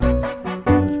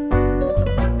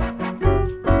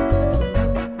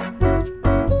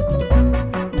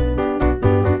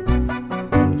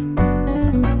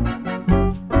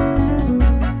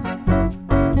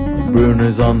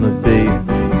Bruno's on the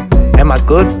beat. Am I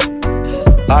good?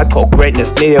 I call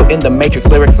greatness Neo in the Matrix,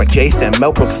 lyrics like Jason,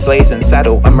 Mel Brooks blazing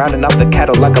saddle. I'm rounding up the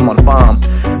cattle like I'm on farm.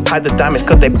 Hide the diamonds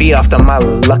cause they be after my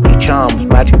lucky charms.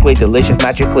 Magically delicious,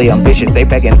 magically ambitious. They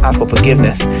beg and ask for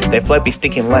forgiveness. They float be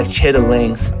stinking like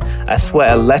chitterlings. I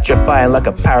swear electrifying like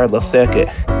a parallel circuit.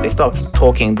 They stop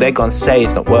talking, they gon' say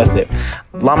it's not worth it.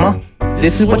 Llama,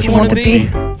 this is what you want to be?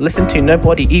 Listen to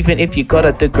nobody even if you got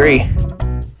a degree.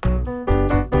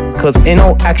 Cause in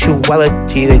all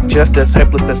actuality, they're just as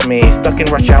hopeless as me. Stuck in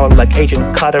rush hour like Agent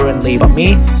Carter and Lee. But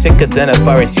me, sicker than a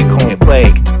virus, you call me a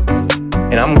plague.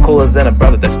 And I'm cooler than a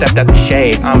brother that stepped out the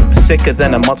shade. I'm sicker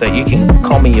than a mother, you can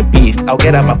call me a beast. I'll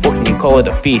get out my forks and you call it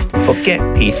a feast. Forget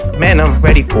peace, man, I'm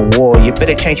ready for war. You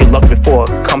better change your lock before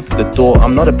I come through the door.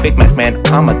 I'm not a Big Mac man,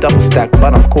 I'm a double stack,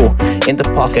 but I'm cool. In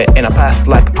the pocket and I pass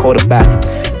like a quarterback.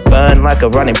 Burn like a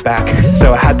running back,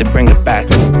 so I had to bring it back.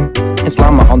 It's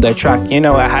Llama on the track, you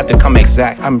know I had to come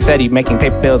exact. I'm steady making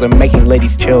paper bills, I'm making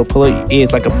ladies chill. Pull out your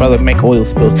ears like a brother make oil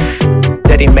spills.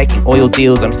 Steady making oil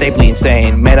deals, I'm stably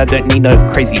insane. Man, I don't need no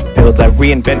crazy pills. I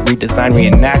reinvent, redesign,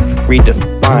 reenact,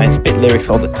 redefine. Spit lyrics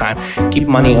all the time, keep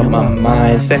money on my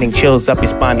mind. Sending chills up your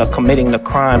spine, not committing the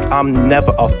crimes. I'm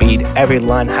never offbeat, every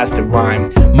line has to rhyme.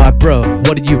 My bro,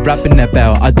 what are you rapping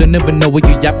about? I don't ever know what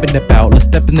you're yapping about. Let's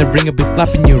step in the ring, I'll be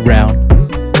slapping you around.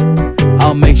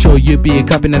 I'll make sure you be a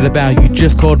cupping at about. You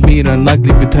just called me an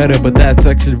ugly potato, but that's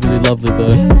actually really lovely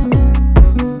though.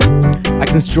 I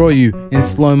can destroy you in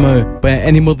slow-mo, but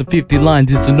any more than 50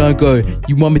 lines is a no-go.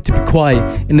 You want me to be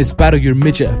quiet, in this battle you're a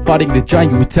midget. Fighting the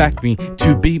giant, you attacked me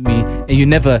to beat me, and you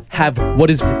never have what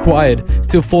is required.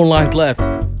 Still 4 lines left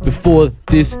before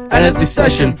this and at this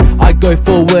session. I go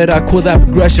forward, I call that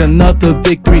progression. Another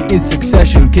victory in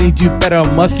succession. Can you do better?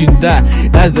 I'm asking that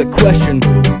as a question.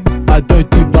 I don't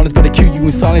do violence, but I kill you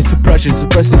in silent suppression.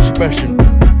 Suppressing expression.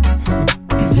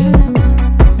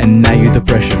 And now you're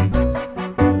depression.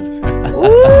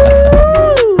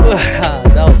 Ooh,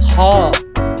 that was hot.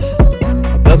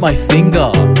 I burnt my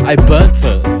finger. I burnt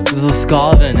it. There's a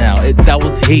scar there now. That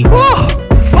was heat. Oh,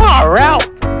 far out.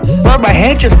 Bro, my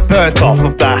hand just burnt off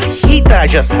of the heat that I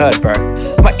just heard, bro.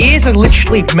 My ears are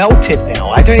literally melted now.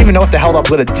 I don't even know what the hell I'm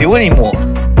gonna do anymore.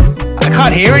 I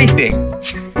can't hear anything.